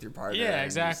synchronization with your partner. Yeah,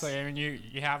 exactly. I mean,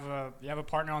 you have a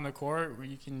partner on the court where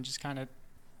you can just kind of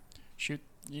shoot.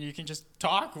 You can just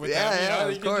talk with them. Yeah,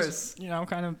 you of course. Just,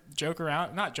 kind of joke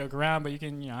around. Not joke around, but you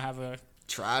can have a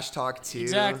trash talk too.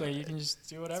 Exactly. You can just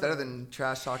do whatever. It's better than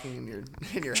trash talking in your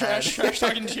head. Trash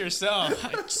talking to yourself.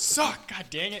 I suck. God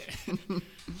dang it.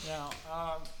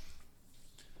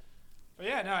 But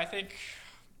yeah, no, I think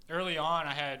early on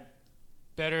I had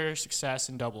better success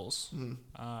in doubles. Mm-hmm.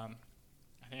 I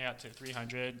think I got to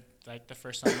 300 like the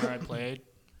first summer I played.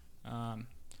 And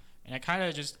it kind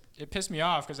of it pissed me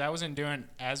off because I wasn't doing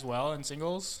as well in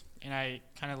singles, and I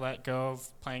kind of let go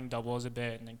of playing doubles a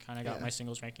bit, and then kind of got my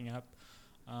singles ranking up.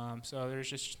 So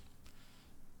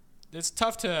it's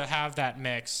tough to have that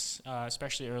mix,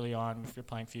 especially early on if you're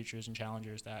playing futures and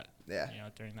challengers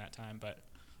during that time. But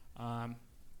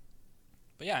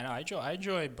yeah, no, I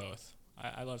enjoy both.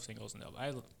 I love singles and doubles.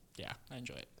 I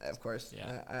enjoy it. Of course.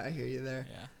 Yeah. I hear you there.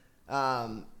 Yeah.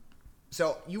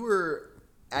 So you were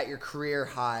at your career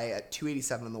high at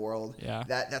 287 in the world. Yeah.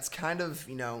 That's kind of,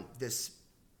 this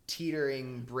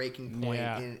teetering breaking point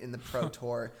in the pro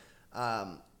tour.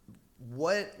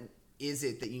 What is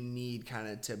it that you need kind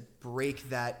of to break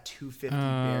that 250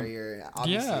 barrier?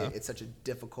 Obviously, it's such a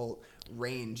difficult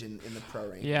range in the pro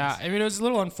range. Yeah, I mean, it was a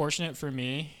little unfortunate for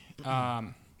me. So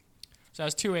I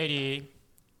was 280.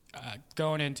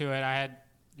 Going into it, I had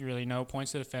really no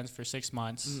points to defense for 6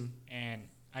 months, and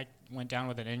I went down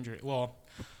with an injury. Well,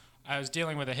 I was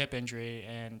dealing with a hip injury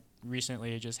and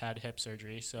recently just had hip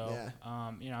surgery. So,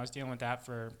 I was dealing with that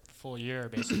for a full year,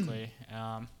 basically.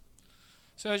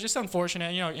 So it's just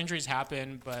unfortunate. Injuries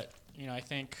happen, but, I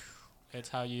think it's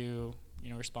how you,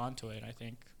 respond to it. I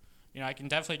think, I can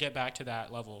definitely get back to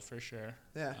that level for sure.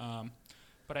 Yeah.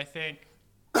 But I think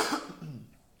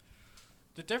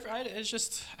it's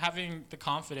just having the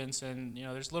confidence and,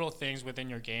 there's little things within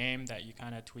your game that you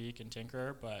kind of tweak and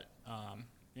tinker. But,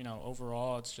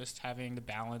 overall, it's just having the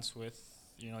balance with,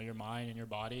 your mind and your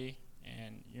body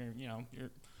and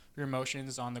your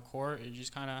emotions on the court. You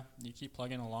just you keep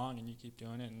plugging along and you keep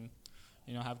doing it and,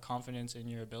 have confidence in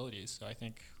your abilities. So I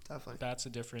think definitely that's the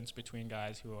difference between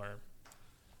guys who are,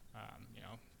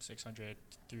 600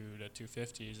 through the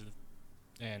 250s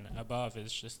and above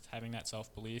is just having that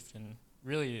self-belief and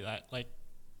really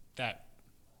that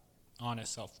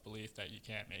honest self-belief that you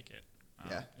can't make it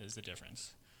is the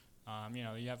difference.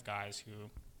 You have guys who,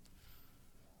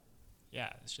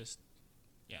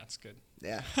 it's good.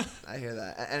 Yeah, I hear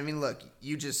that. I mean, look,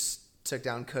 you just took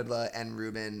down Kudla and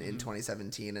Rubin in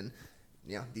 2017, and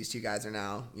these two guys are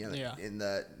now in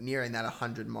the nearing that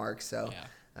 100 mark. So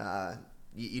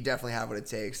you definitely have what it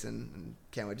takes, and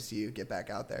can't wait to see you get back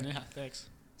out there. Yeah, thanks.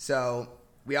 So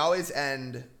we always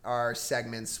end our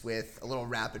segments with a little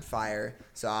rapid fire.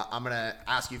 So I'm gonna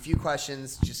ask you a few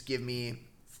questions. Just give me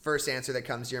first answer that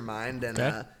comes to your mind,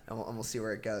 and we'll see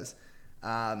where it goes.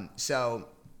 So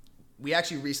we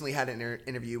actually recently had an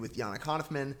interview with Yannick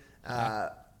Hanfmann.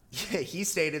 He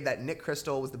stated that Nick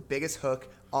Crystal was the biggest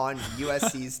hook on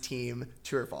USC's team.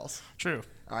 True or false? True.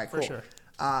 All right, cool. For sure.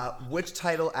 Which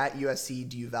title at USC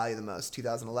do you value the most?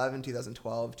 2011,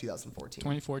 2012, 2014?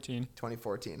 2014.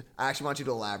 2014. I actually want you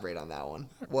to elaborate on that one.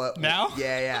 What now?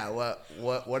 Yeah. What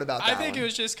about that I think one? it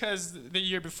was just because the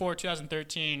year before,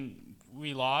 2013,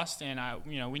 we lost, and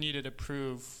we needed to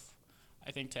prove,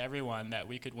 I think, to everyone that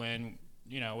we could win,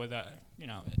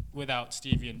 without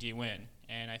Stevie and D Win.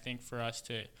 And I think for us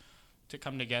to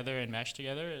come together and mesh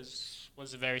together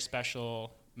was a very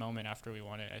special moment after we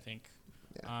won it, I think.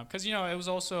 Because it was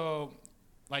also,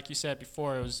 like you said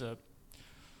before,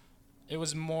 it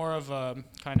was more of a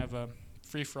kind of a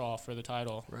free for all for the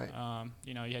title. Right.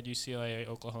 You had UCLA,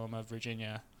 Oklahoma,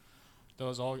 Virginia.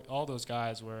 All those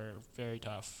guys were very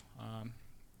tough.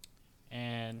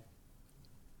 And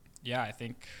I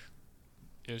think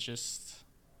it was just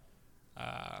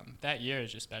that year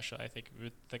is just special. I think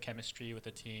with the chemistry with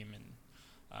the team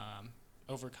and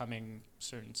overcoming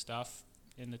certain stuff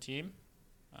in the team.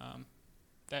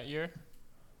 That year,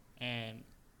 and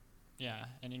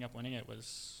ending up winning it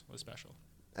was special.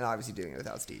 And obviously doing it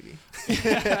without Stevie.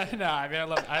 No, I mean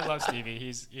I love Stevie.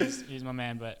 He's my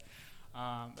man, but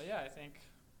I think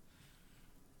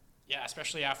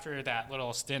especially after that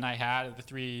little stint I had, the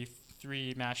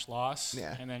three match loss,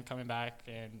 and then coming back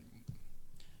and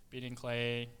beating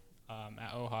Clay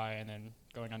at Ojai, and then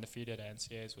going undefeated at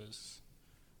NCAAs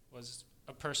was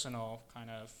a personal kind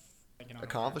of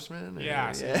accomplishment? Yeah.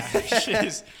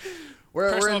 Jeez.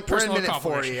 We're in minute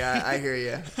 40. I hear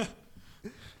you.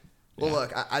 Well,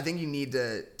 look, I think you need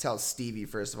to tell Stevie,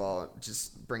 first of all,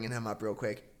 just bringing him up real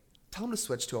quick, tell him to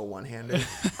switch to a one-hander.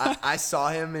 I saw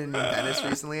him in Venice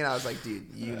recently, and I was like, dude,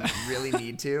 you really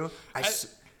need to. I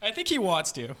think he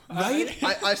wants to. Right?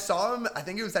 I saw him, I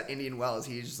think it was at Indian Wells.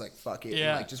 He was just like, fuck it.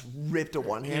 And just ripped a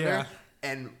one-hander. Yeah.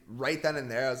 And right then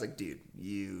and there, I was like, dude,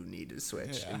 you need to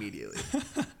switch immediately.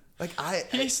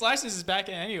 He slices his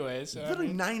backhand anyway. So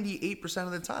literally 98%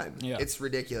 of the time. Yeah. It's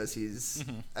ridiculous. He's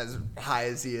as high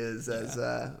as he is as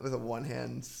with a one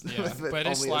hand. Yeah. But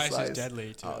his slice is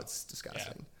deadly too. Oh, it's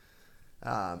disgusting.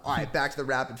 All right, back to the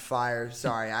rapid fire.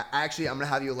 Sorry, I'm gonna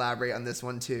have you elaborate on this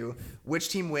one too. Which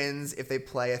team wins if they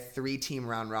play a 3-team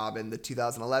round robin? The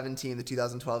 2011 team, the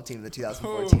 2012 team, and the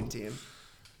 2014 team.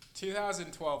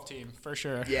 2012 team for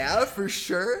sure. Yeah, for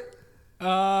sure.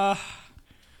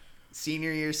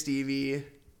 Senior year Stevie.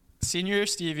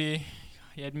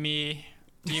 You had me,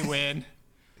 D-Win,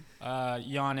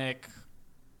 Yannick,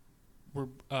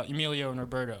 Emilio, and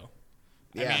Roberto.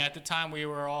 Yeah. I mean, at the time, we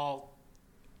were all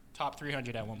top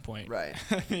 300 at one point. Right.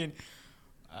 I mean,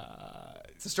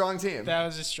 it's a strong team. That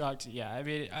was a strong team. Yeah. I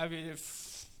mean,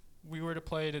 if we were to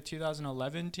play the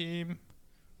 2011 team,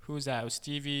 who was that? It was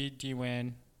Stevie,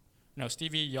 D-Win. No,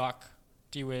 Stevie, Yock,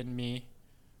 D-Win, me.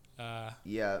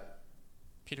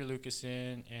 Peter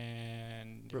Lucasen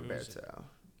and Roberto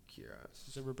Quiros.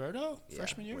 Was it Roberto?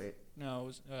 Freshman year? Wait. No, it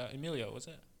was Emilio, was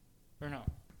it? Or no?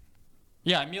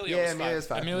 Yeah, Emilio was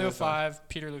 5. Emilio 5,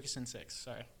 Peter Lucasen 6.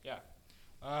 Sorry. Yeah.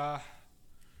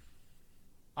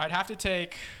 I'd have to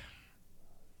take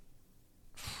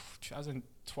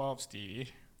 2012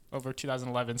 Stevie over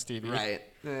 2011 Stevie. Right.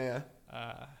 Yeah.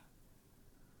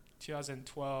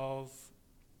 2012...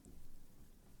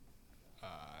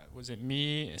 was it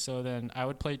me? So then I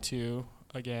would play 2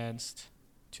 against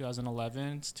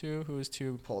 2011's 2. Who was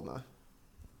 2? Poldna.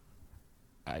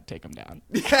 I'd take him down.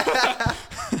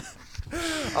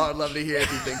 I'd love to hear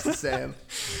if he thinks the same.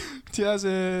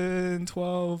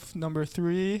 2012 number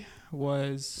 3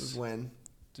 was when?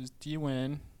 Just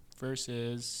D-Win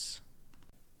versus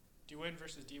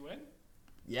D-Win?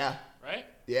 Yeah. Right?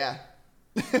 Yeah.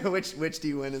 Which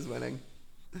D-Win is winning?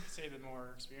 Say the more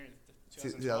experienced.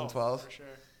 2012? For sure.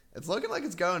 It's looking like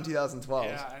it's going 2012.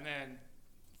 Yeah, and then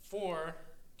 4,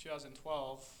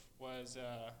 2012 was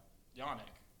Yannick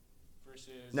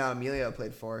versus. No, Emilio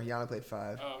played 4. Yana played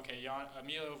 5. Oh, okay.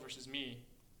 Emilio versus me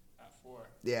at 4.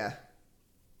 Yeah.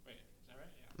 Wait, is that right?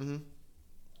 Yeah.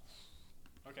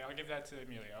 Okay, I'll give that to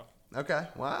Emilio. Okay.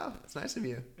 Wow. That's nice of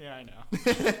you. Yeah,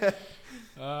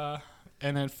 I know.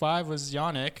 And then 5 was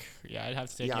Yannick. Yeah, I'd have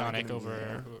to take Yannick Yannick and over.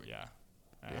 Emilio. Yeah.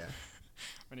 Yeah.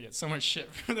 I'm gonna get so much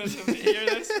shit for this if they hear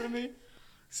this from me.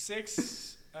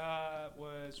 6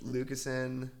 was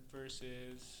Lucasen.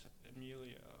 versus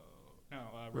Emilio. No,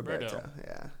 Roberto.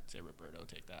 Yeah. Say Roberto,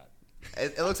 take that.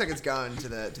 It looks like it's going to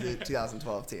the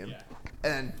 2012 team. Yeah.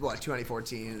 And then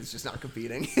 2014 is just not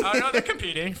competing. Oh no, they're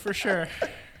competing for sure.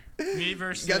 Me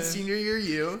versus. You got senior year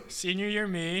you Senior year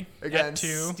me against at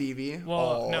 2. Stevie. Well,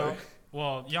 Oh. no.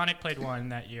 Well, Yannick played 1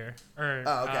 that year, or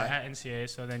okay. at NCAA.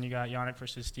 So then you got Yannick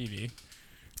versus Stevie.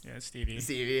 Yeah, Stevie.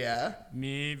 Stevie, yeah.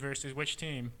 Me versus which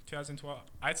team? 2012.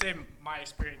 I'd say my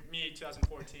experience. Me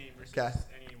 2014 versus Okay.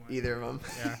 anyone. Either of them.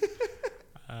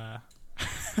 Yeah.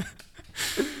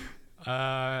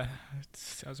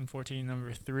 2014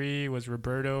 number 3 was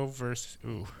Roberto versus.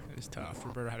 Ooh, it's tough.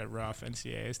 Roberto had it rough.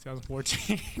 NCAAs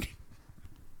 2014.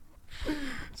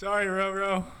 Sorry,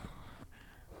 Roberto.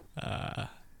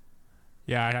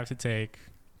 Yeah, I'd have to take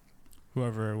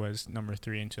whoever was number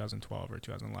 3 in 2012 or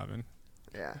 2011.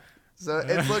 Yeah. So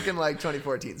it's looking like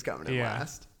 2014's coming in Yeah.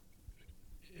 last.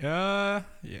 Yeah.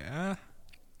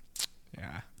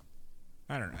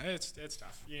 I don't know. It's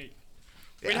tough.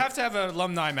 We'd have to have an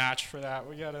alumni match for that.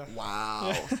 We gotta.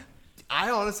 Wow.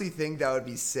 I honestly think that would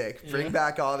be sick. Bring Yeah.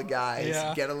 back all the guys.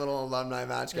 Yeah. Get a little alumni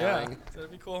match Yeah, going.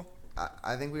 that'd be cool.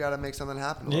 I think we got to make something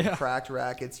happen. A little Yeah. Cracked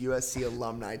Rackets USC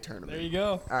alumni tournament. There you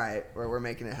go. All right, we're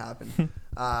making it happen.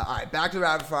 All right, back to the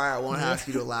rapid fire. I won't ask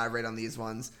you to elaborate on these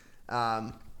ones.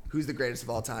 Who's the greatest of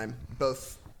all time?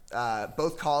 Both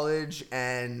college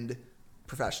and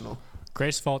professional.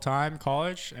 Greatest of all time,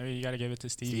 college. I mean, you got to give it to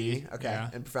Stevie. Stevie? Okay. Yeah.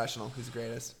 And professional, who's the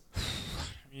greatest? I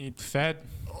mean, Fed.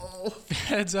 Oh.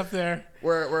 Fed's up there.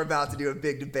 We're about to do a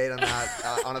big debate on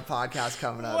that on a podcast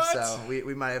coming up, What? so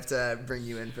we might have to bring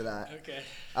you in for that. Okay.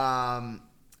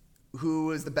 Who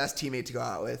was the best teammate to go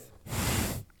out with?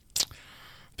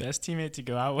 Best teammate to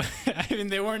go out with. I mean,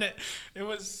 they weren't. It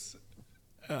was.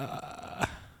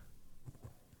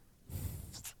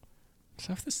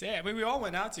 Tough to say. I mean, we all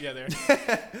went out together.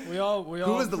 we all.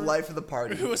 Who was the life of the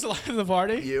party? Who was the life of the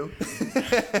party? You.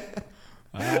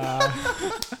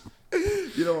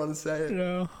 You don't want to say it.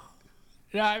 No.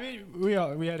 Yeah, I mean, we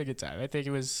had a good time. I think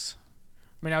it was.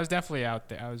 I mean, I was definitely out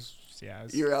there. I was.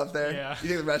 You were out there. Yeah. You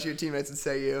think the rest of your teammates would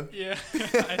say you? Yeah,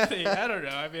 I think. I don't know.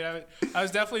 I mean, I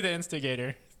was definitely the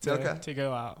instigator to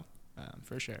go out,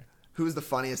 for sure. Who was the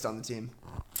funniest on the team?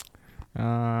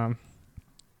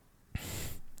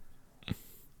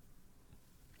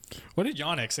 What did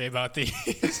Yannick say about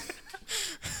these?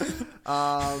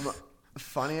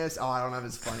 Funniest? Oh, I don't have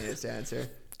his funniest answer.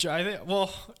 I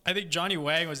think Johnny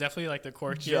Wang was definitely like the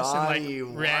quirkiest Johnny,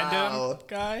 and like wow. random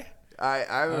guy.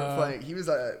 I remember playing. He was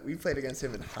we played against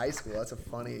him in high school. That's a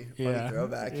funny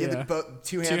throwback. He had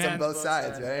two hands on both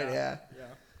sides, right? Yeah.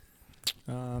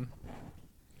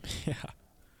 Yeah.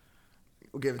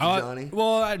 We'll give it to Johnny.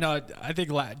 Well, I know. I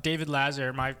think David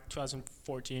Lazar, my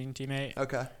 2014 teammate.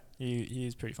 Okay.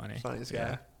 He's pretty funny. Funniest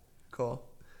guy. Cool.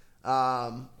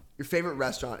 Your favorite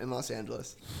restaurant in Los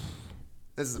Angeles?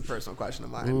 This is a personal question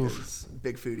of mine because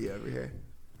big foodie over here.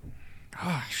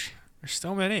 Gosh, there's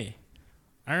so many.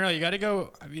 I don't know. You got to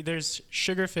go. I mean, there's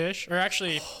Sugarfish, or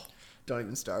actually, don't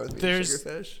even start with me. There's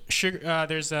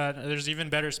Sugarfish. There's even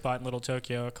better spot in Little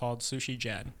Tokyo called Sushi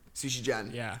Gen. Sushi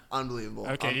Gen. Yeah. Unbelievable.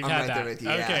 Okay, you've I'm had right that. there with you.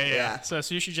 Okay, yeah. So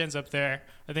Sushi Gen's up there.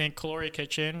 I think Calori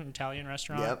Kitchen, Italian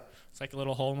restaurant. Yep. It's like a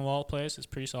little hole in the wall place. It's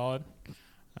pretty solid.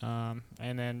 And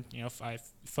then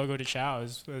Fogo de Chao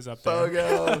is up there.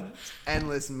 Fogo,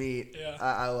 endless meat. Yeah.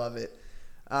 I love it.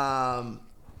 All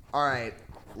right,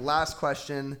 last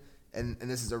question, and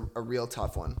this is a real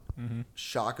tough one. Mm-hmm.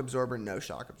 Shock absorber, no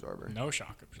shock absorber. No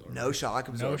shock absorber. No shock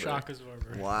absorber. No shock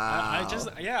absorber. Wow.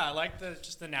 I like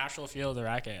the natural feel of the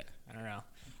racket. I don't know.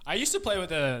 I used to play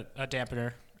with a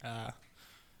dampener.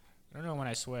 I don't know when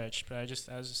I switched, but I was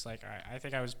just like, all right, I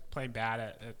think I was playing bad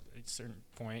at a certain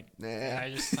point. Yeah.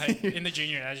 I just like in the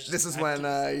junior. This is when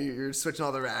you're switching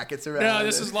all the rackets around. No,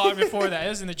 this was long before that. It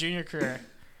was in the junior career.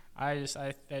 I just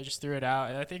threw it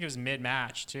out. I think it was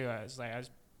mid-match too. I was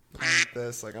playing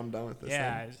this like I'm done with this.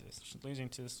 Yeah, I was just losing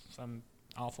to some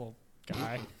awful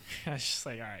guy. I was just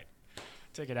like, all right,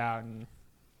 took it out, and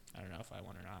I don't know if I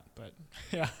won or not, but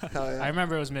yeah. Hell yeah. I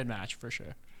remember it was mid-match for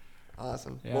sure.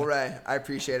 Awesome. Yeah. Well, Ray, I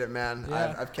appreciate it, man.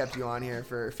 Yeah. I've kept you on here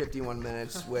for 51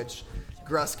 minutes, which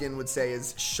Gruskin would say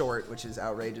is short, which is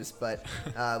outrageous. But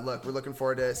look, we're looking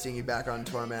forward to seeing you back on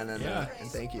tour, man, and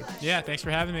thank you. Yeah, thanks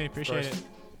for having me. Appreciate course. it.